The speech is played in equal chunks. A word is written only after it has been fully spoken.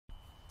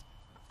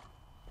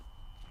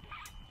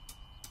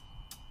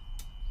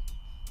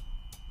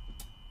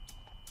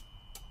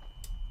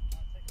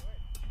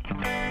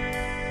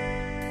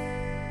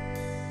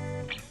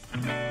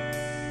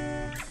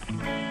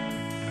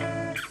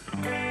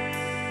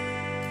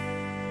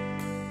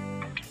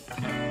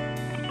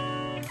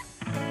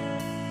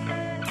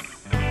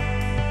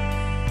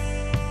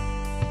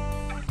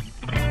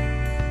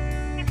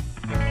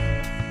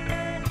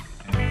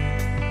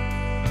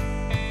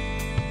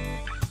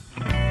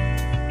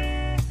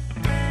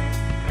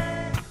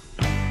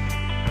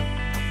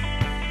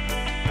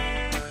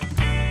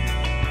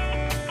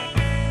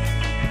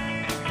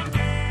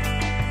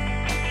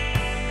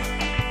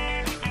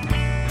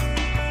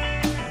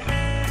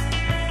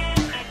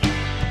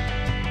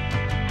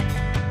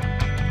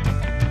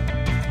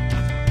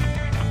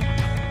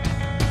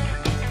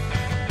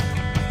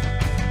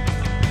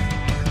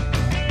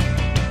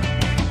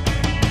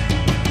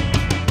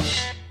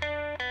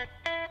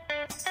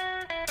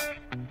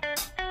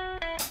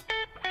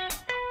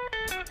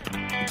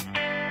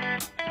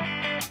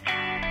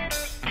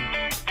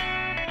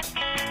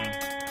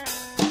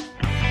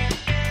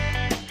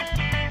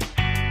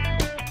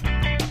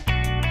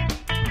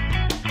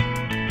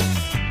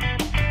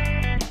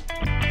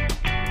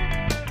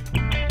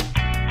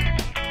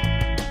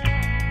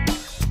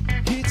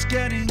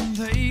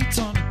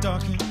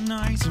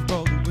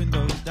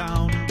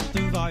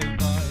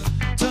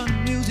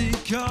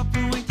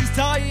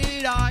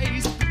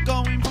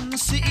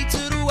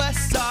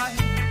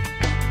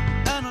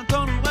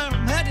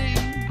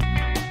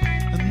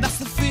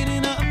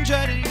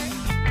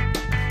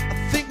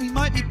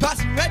be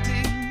passing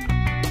Reading,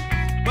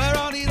 where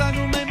all these lines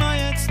will make my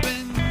head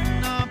spin.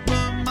 I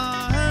put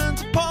my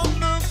hands upon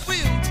the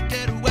wheel to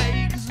get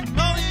away, 'cause I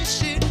know this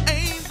shit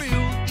ain't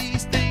real.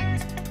 These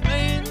things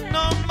playing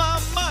on my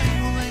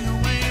mind will hang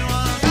away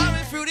while I'm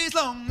driving through these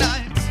long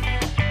nights.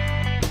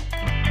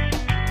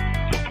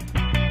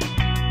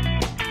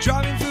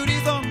 Driving through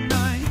these long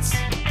nights.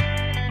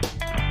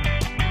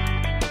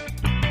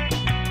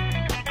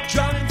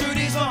 Driving through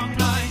these long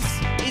nights.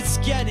 It's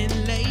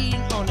getting late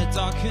on a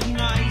darker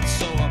night,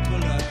 so I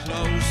pull her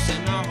close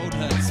and I hold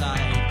her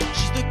tight.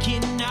 She's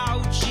looking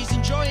out, she's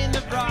enjoying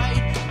the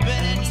ride,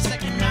 but any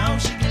second now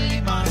she can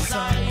leave my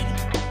side.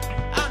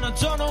 And I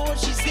don't know what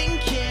she's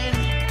thinking.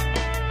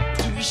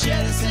 Do we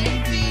share the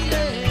same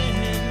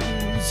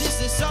feelings? Is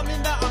there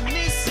something that I'm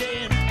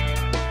missing?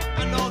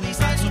 And all these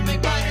lights will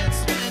make my head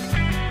spin.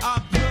 I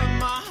put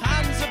my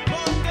hands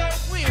upon the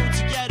wheel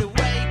to get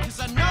away, 'cause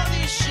I know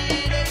this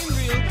shit ain't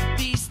real.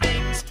 These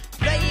things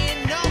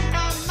playing on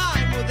my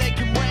mind, well they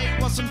can wait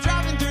whilst I'm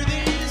driving through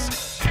this.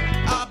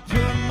 I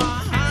put my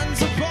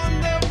hands upon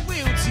the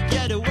wheel to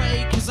get away,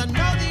 'cause I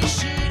know this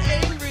shit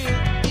ain't real.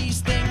 These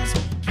things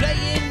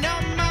playing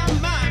on my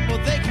mind,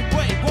 well they can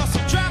wait whilst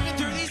I'm driving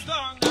through these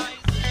long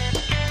nights.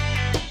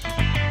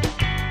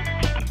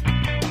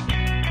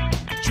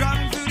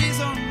 Driving through these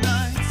long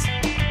nights.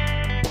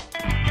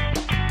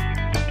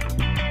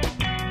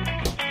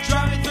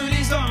 Driving through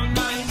these long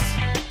nights.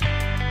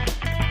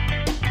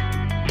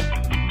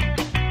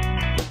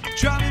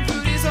 Driving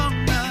through these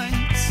long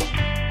nights.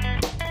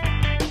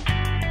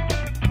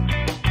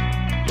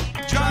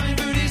 Driving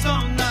through these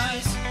long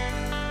nights.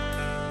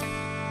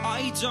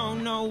 I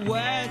don't know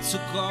where to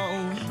go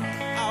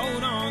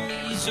out on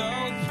these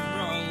open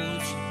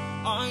roads.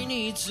 I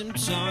need some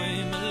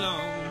time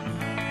alone.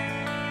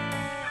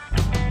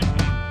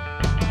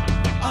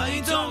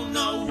 I don't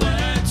know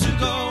where to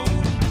go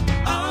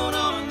out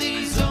on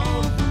these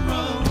open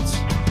roads.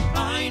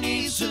 I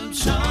need some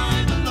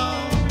time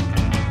alone.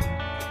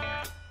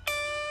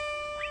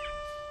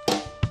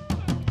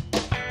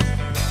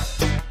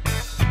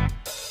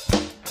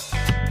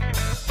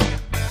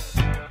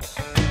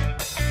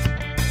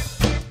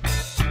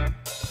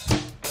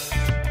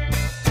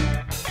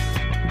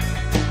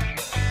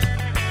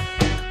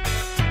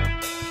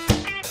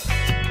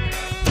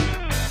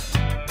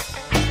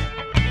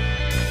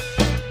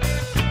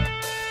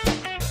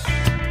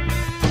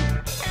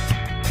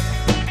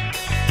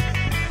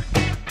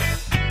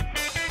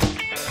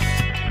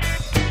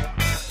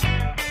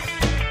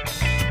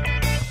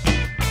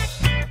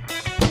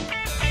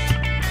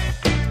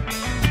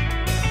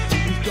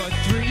 We've got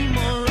 3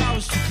 more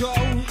hours to go,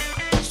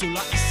 so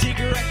light a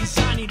cigarette 'cause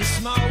I need to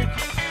smoke.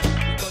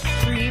 We've got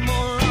 3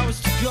 more hours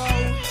to go,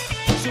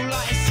 so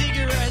light a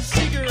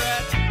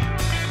cigarette.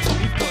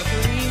 We've got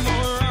 3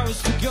 more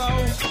hours to go,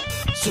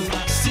 so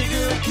light a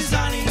cigarette 'cause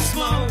I need to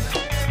smoke.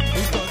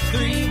 We've got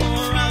 3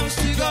 more hours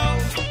to go,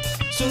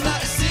 so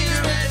light a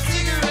cigarette.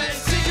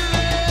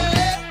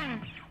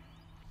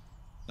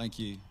 Thank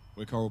you.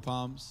 We're Coral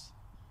Palms.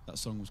 That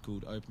song was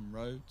called Open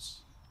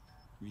Roads,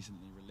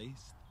 recently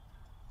released.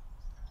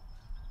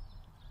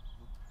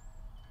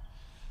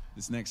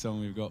 This next song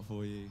we've got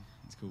for you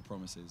is called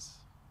Promises,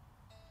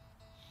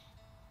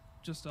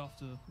 Just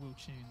after Will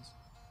Tunes.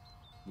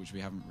 which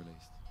we haven't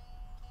released.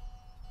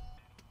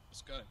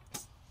 Let's go.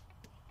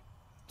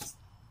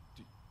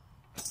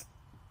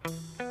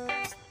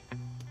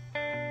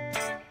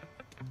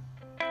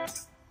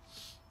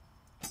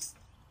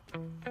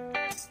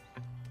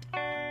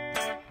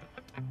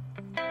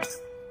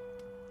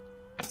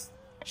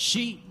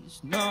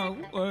 She's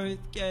not worth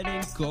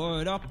getting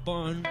caught up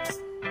on,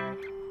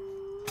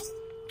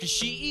 'cause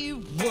she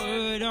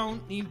would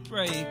only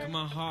break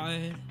my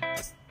heart.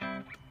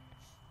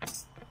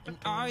 And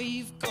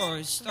I've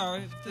got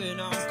stuff that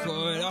I'm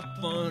caught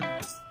up on.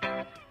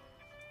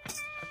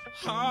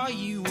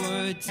 I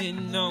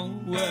wouldn't know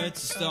where to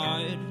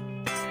start.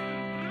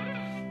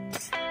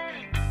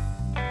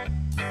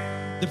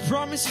 The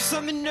promise of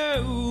something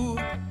new,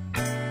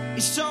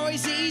 it's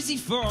always easy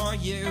for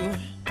you,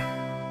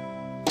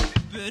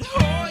 but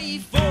I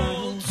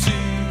fall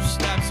 2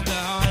 steps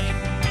behind.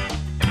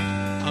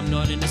 I'm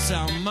not in a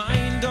sound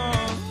mind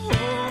or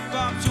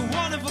about to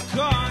one of a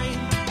kind,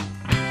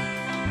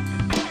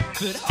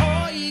 but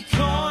I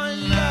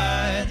can't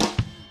let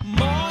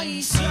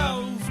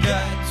myself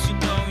get to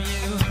know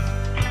you.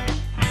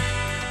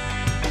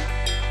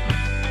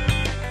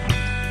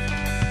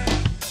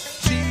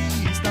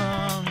 She's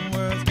not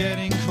worth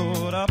getting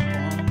caught up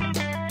on.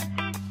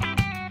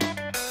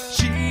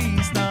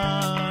 She's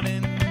not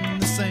in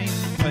the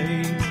same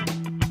place.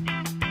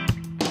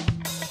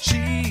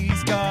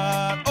 She's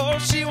got all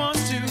she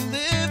wants to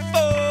live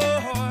for.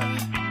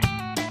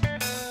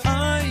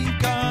 I've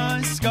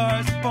got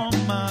scars upon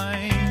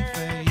my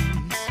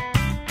face.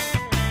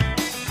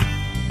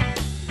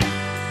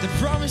 The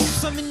promise of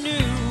something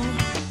new,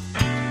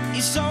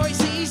 it's always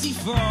easy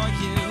for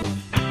you,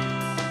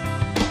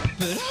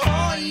 but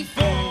I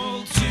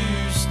fall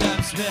 2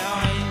 steps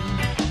behind.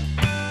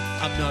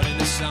 I'm not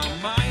in a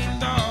sound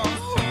mind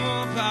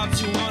or about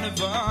to one of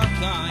a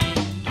kind.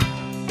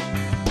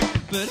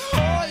 But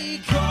I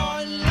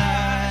can't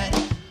let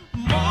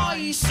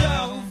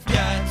myself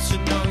get to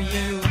know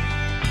you.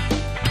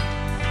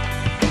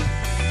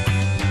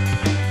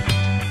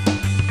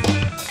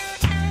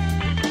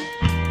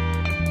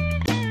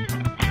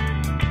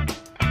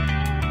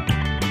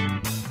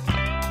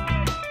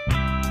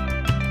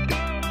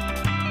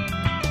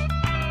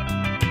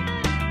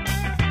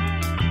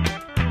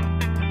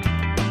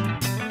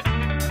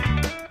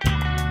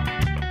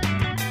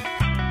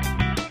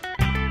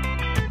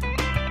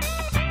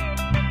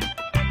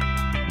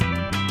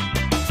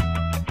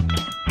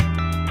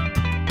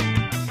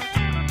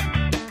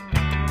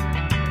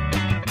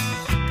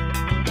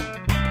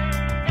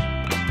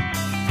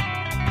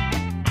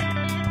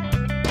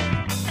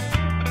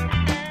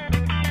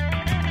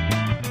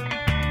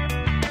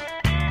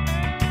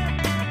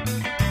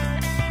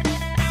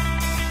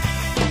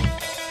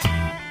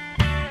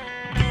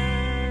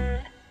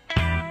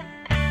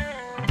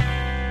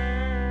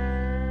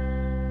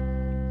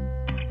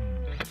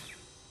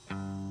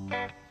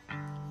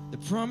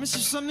 Promise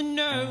of something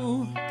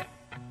new,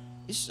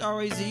 it's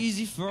always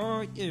easy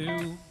for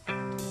you.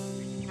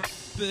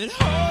 But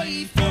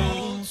I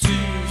fall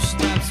 2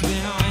 steps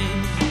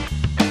behind.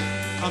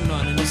 I'm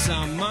not in a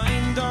sound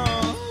mind,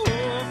 oh,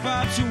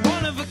 perhaps you're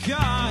one of a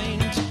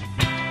kind.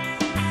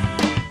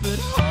 But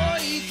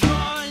I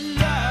can't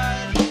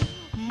let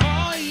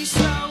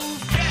myself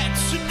get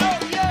to know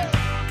you.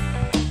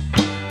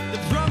 The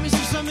promise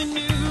of something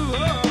new,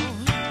 oh,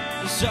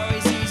 it's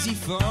always easy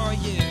for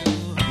you.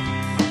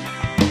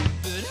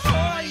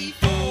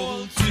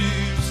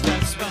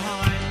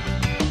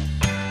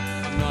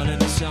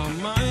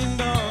 Sound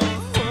mind, oh,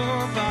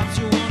 perhaps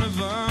you're one of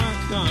a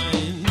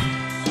kind.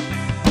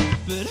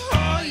 But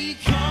I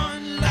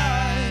can't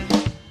let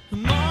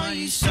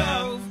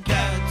myself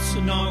get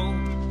to know.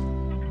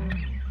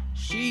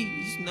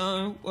 She's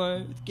not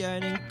worth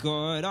getting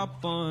caught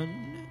up on,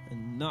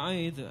 and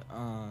neither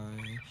are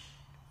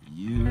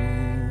you.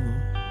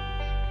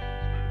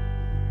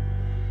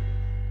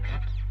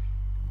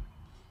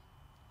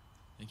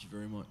 Thank you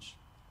very much.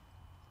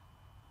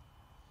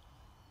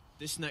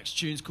 This next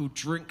tune's called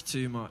Drink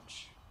Too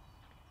Much.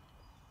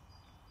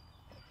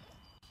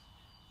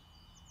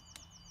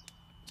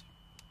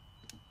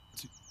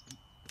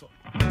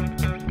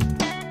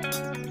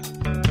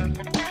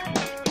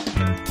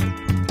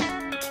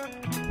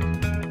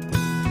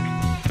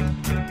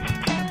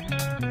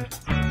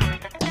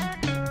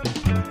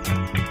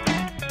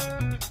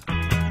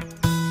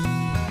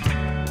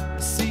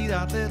 See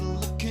that little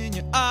look in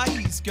your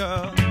eyes,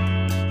 girl,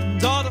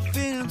 and all the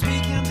feelings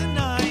we can't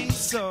deny.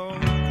 So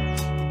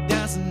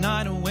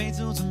tonight and wait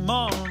till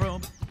tomorrow.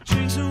 But the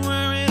drinks are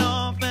wearing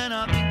off and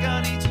I think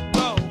I need to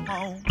go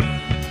home.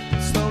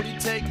 Slowly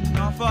taking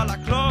off all our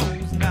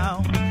clothes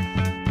now.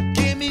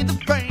 Give me the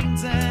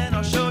brains and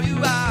I'll show you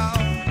how.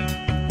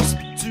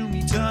 Whisper to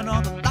me, turn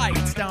all the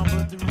lights down,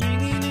 but the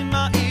ringing in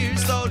my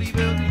ears slowly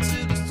building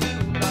till it's too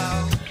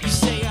loud. You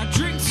say I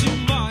drink too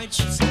much.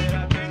 You say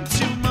I drink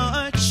too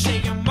much. You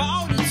say I'm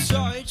out of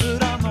touch,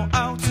 but I'm not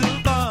out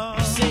of love.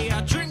 You say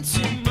I drink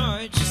too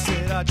much. You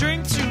said I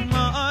drink too much.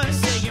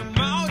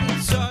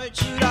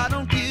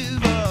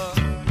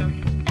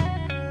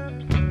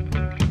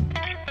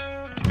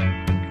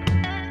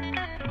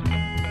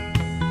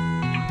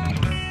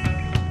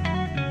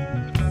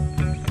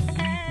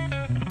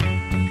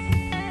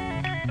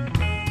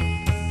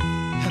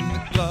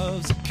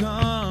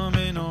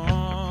 Coming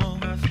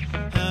off,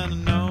 and I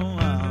know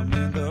I'm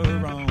in the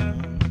wrong.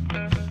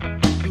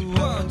 The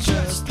world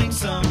just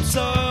thinks I'm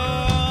so,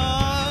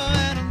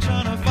 and I'm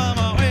trying to find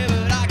my way,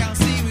 but I can't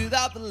see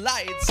without the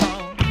lights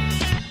on.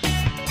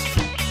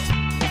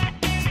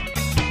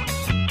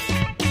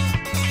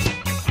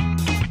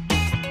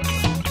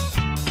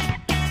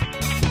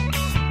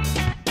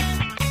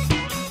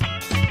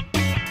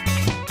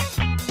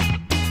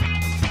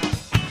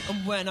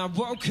 And when I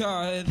woke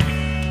up,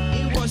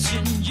 it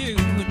wasn't you,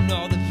 and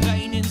all the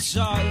pain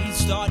inside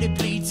started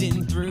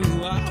bleeding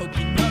through. I hope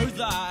you know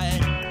that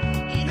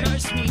it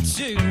hurts me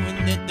too,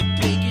 and that the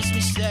biggest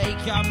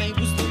mistake I made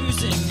was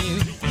losing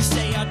you. You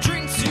say I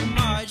drink too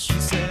much. You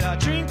say I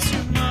drink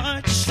too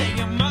much. You say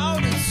I'm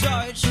out of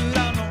touch, but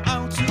I'm not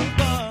out of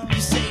love.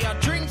 You say I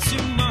drink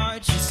too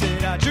much. You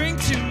say I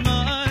drink too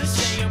much. You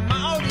say I'm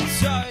out of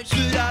touch,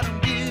 but I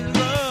don't give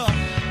up.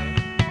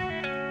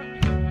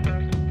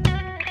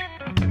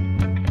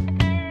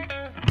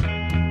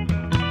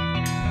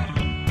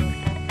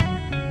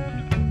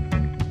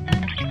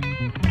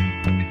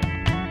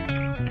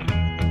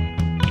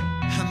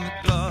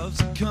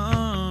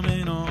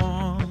 Coming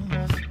off,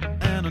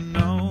 and I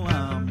know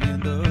I'm in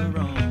the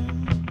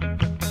wrong.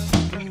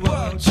 The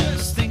world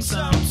just thinks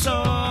I'm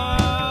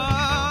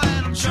tall,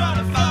 and I'm trying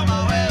to find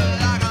my way,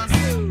 but I can't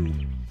see.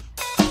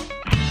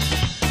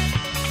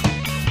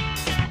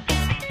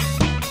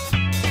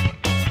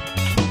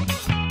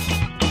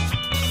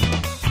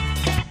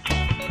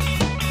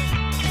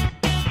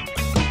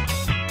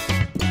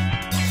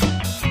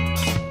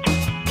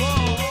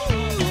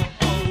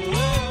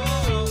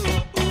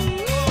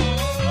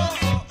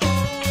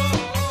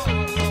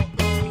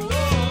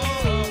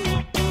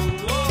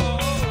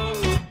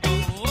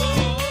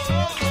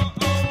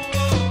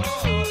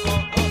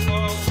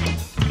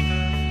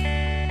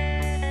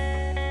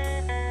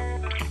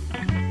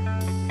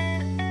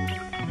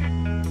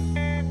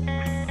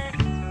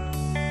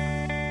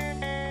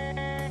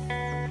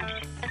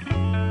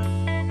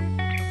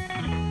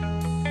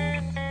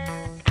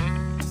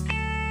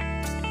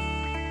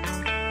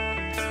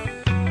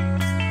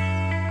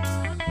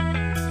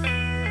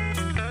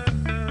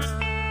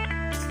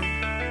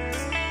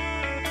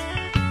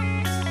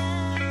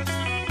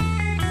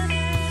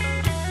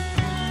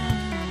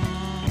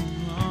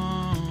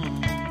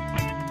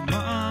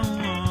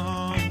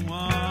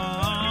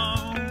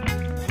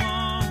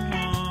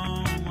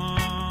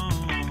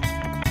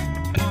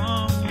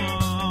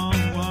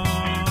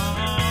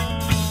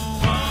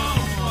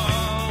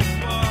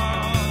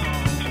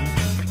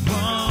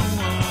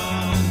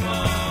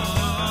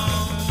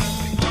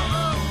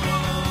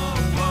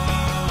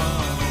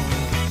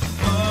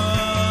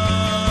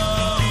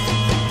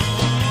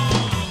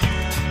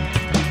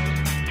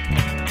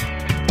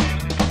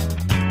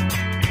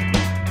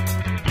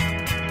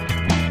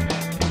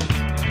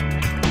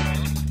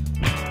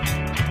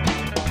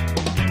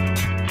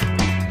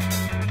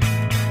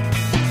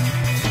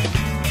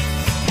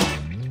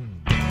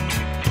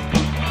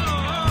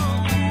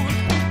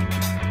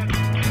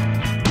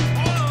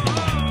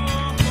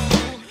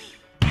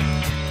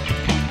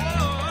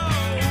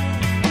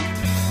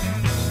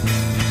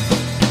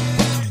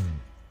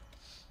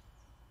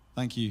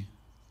 Thank you.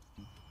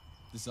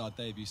 This is our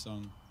debut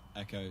song,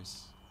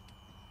 Echoes.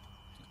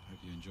 Hope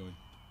you enjoy.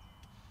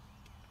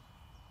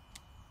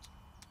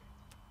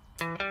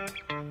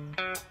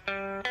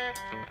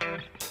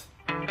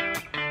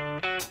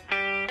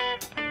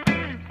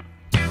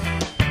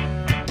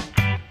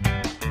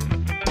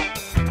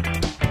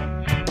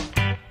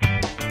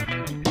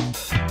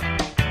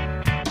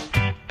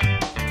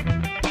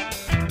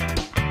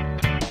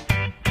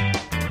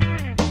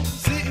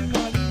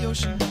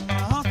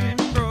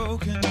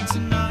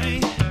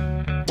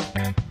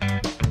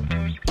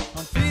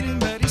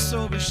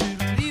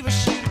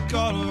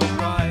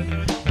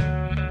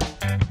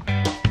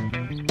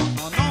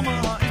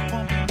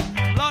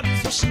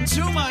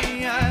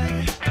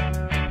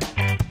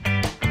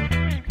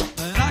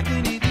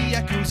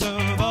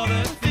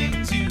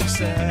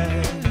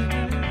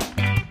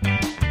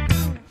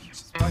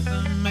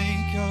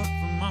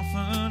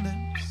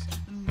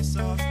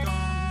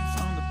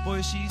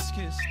 She's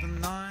kissed the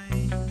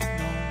night.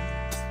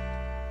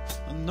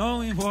 I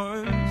know it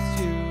was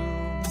you.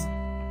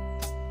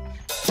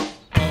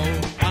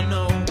 Oh,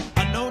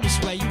 I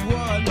noticed where you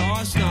were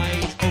last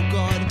night. Oh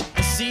God,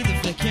 I see the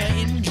flicker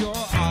in your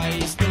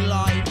eyes. The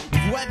light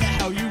of where the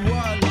hell you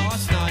were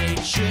last night.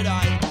 Should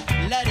I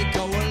let it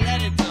go or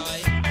let it die?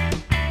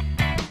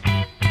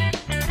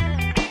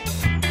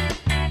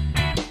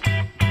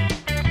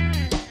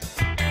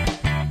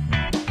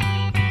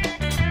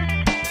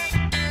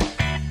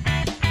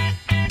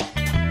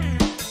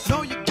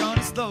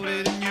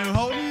 Loaded and you're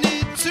holding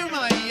it to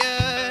my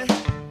ear.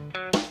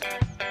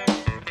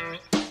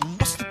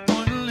 What's the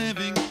point of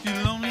living if you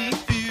only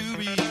feel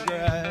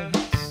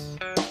regrets?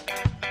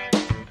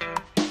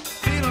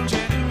 Feel on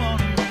getting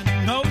water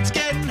and know it's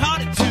getting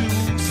harder to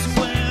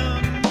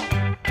swim.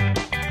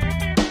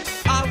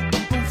 I will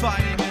keep on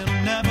fighting and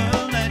I'll never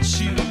let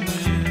you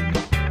win.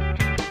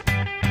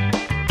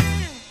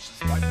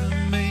 She's wiping the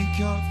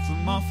makeup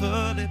from off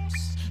her lips,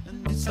 and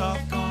it's half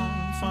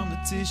gone from the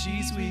tears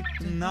she swept.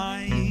 And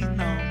I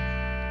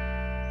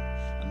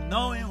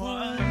know it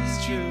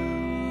was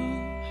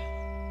true.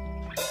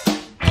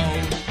 Oh,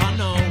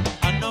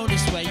 I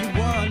noticed where you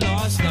were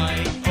last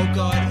night. Oh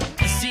God,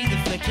 I see the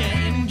flicker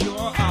in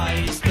your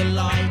eyes. The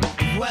light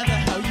of where the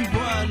hell you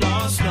were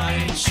last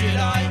night. Should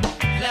I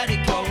let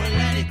it go or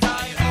let it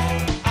die? Oh,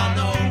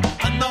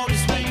 I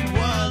noticed where you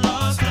were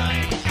last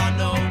night. I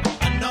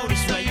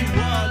noticed where you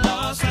were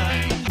last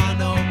night. I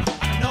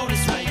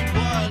noticed where you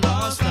were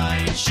last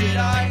night. Should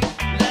I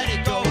let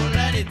it go or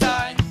let it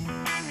die?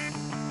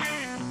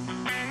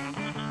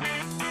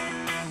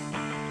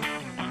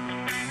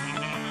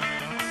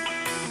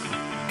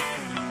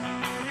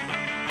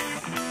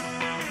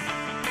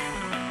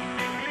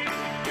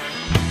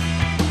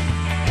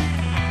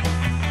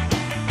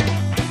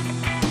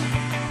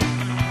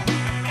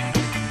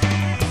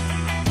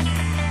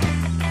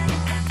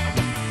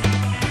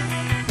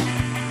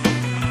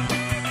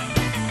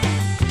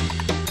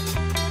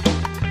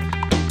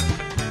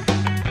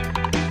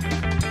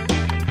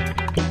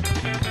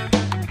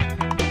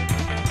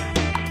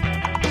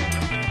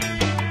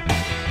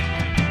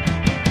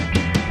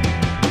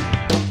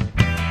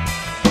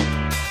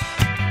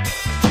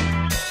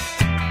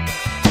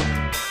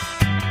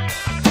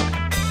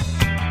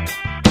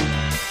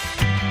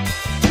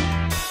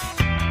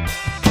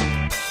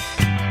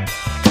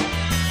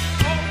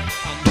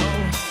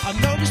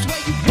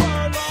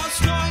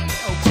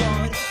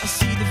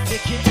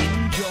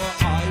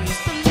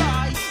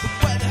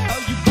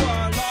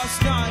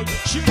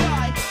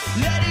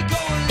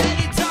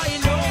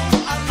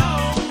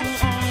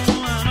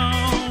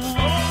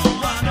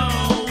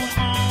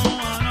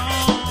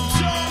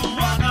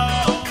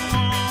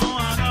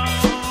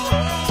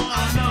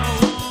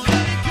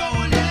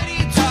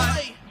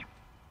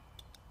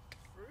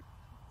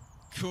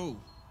 Cool.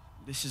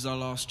 This is our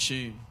last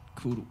tune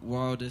called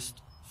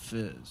Wildest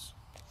Fears.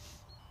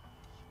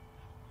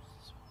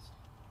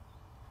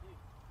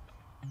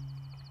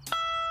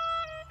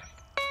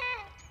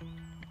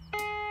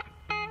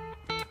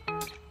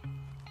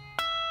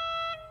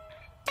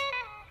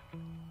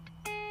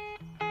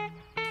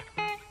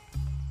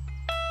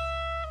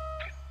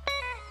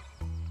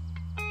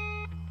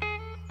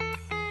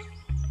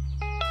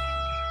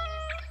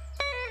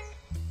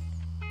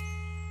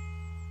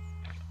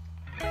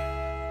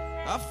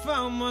 I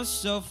found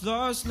myself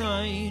last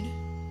night.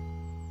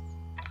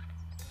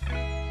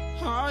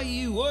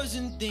 I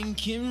wasn't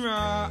thinking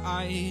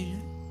right.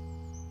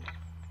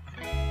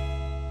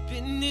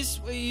 Been this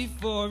way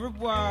for a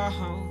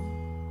while.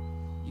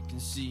 You can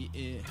see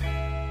it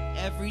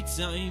every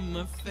time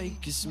I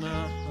fake a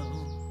smile.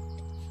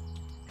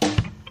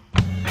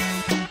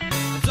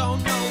 I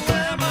don't know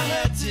where my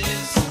head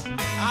is.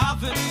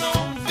 I've been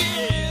known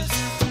fears,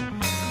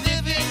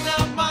 living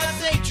out my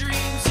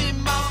daydreams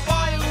in my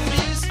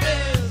wildest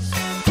fears.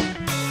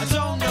 I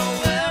don't know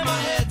where my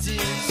head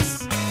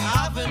is.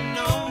 I've been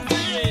known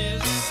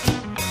fears,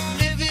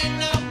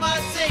 living out my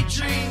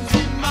daydreams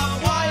in my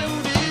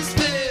wildest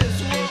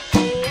fears.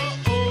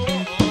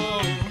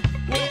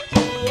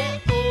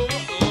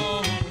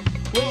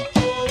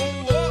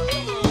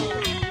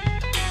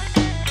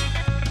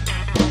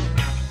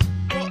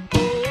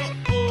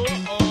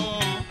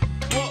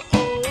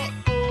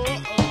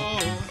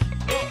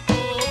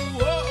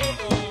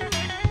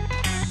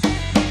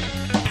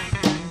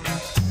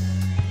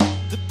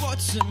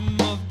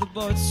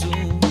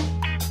 bottle,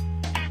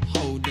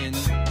 holding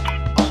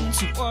on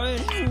to what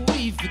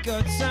we've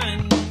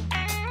forgotten.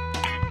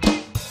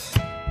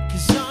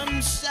 'Cause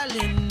I'm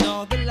selling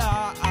all the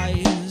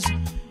lies.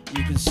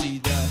 You can see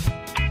the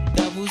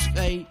devil's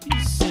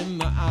face in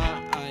my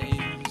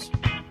eyes.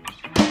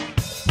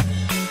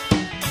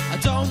 I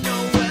don't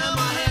know where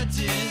my head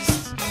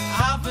is,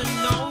 I haven't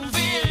known for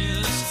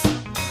years.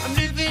 I'm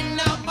living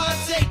out my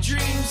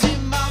daydreams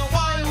in my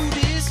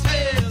wildest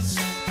fears.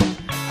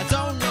 I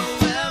don't know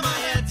where my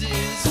head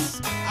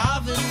is, I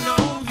haven't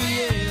known for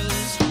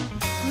years.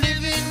 I'm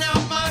living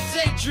out my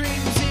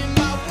daydreams in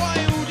my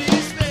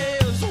wildest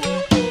fears. Whoa,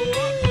 whoa,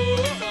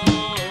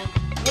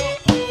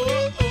 whoa,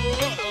 whoa,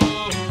 whoa,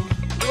 whoa,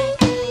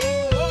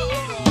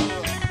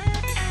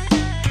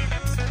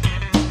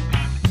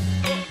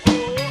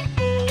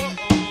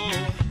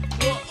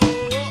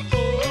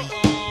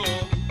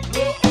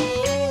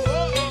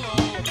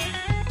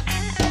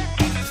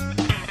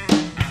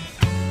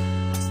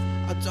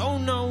 I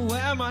don't know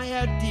where my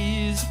head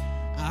is,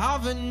 I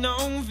haven't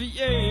known for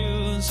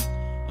years.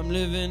 I'm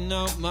living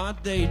out my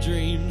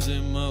daydreams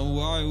in my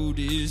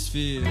wildest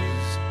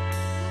fears.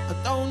 I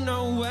don't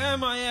know where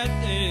my head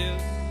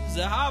is,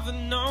 I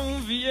haven't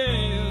known for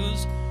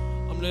years.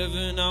 I'm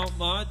living out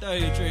my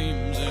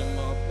daydreams in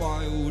my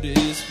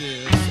wildest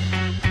fears.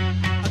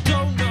 I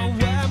don't know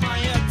where my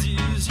head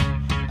is,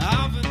 I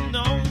haven't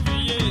known for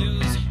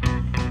years.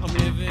 I'm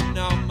living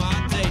out my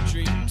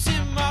daydreams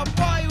in my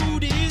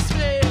wildest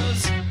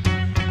fears.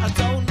 I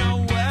don't know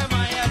where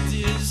my head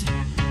is,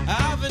 I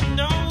haven't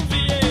known for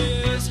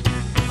years.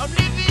 I'm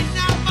living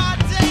out my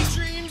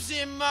daydreams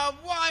in my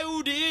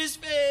wildest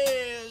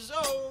fears.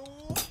 Oh.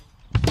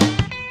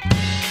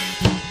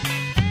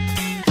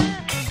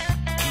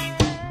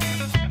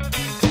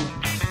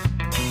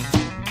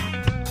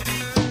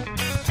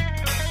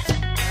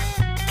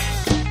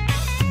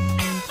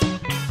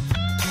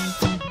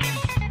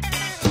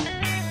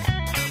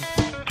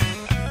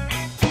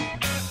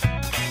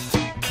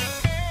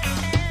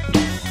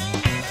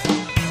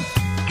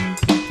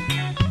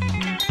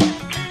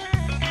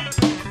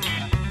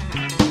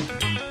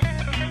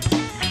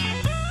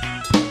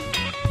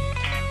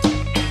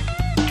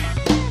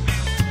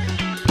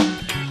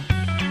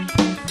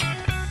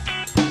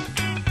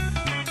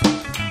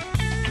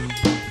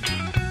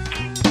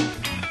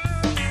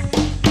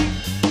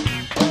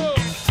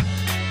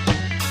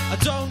 I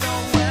don't know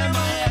where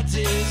my head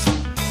is,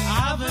 I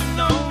haven't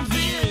known for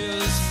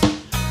years.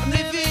 I'm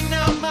living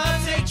out my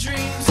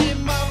daydreams in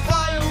my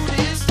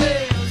wildest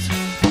fears.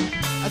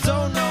 I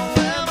don't know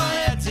where my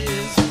head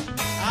is,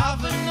 I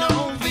haven't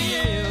known for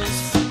years.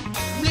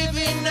 I'm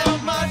living out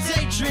my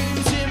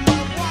daydreams in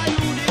my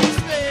wildest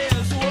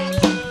fears. Whoa,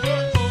 whoa,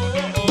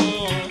 whoa,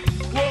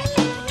 whoa,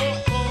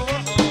 whoa,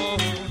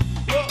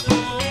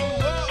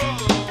 whoa,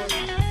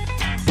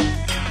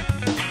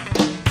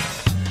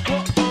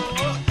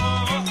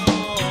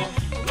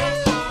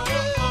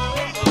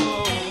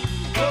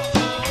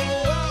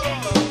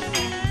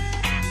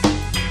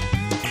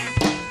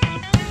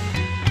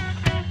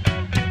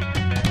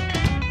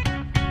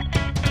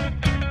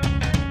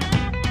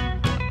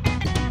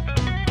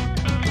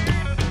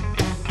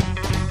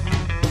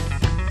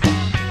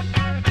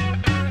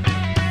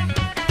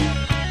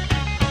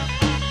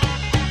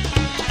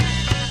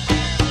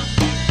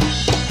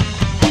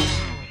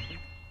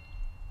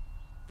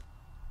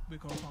 Big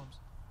Coral Palms.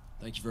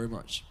 Thank you very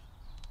much.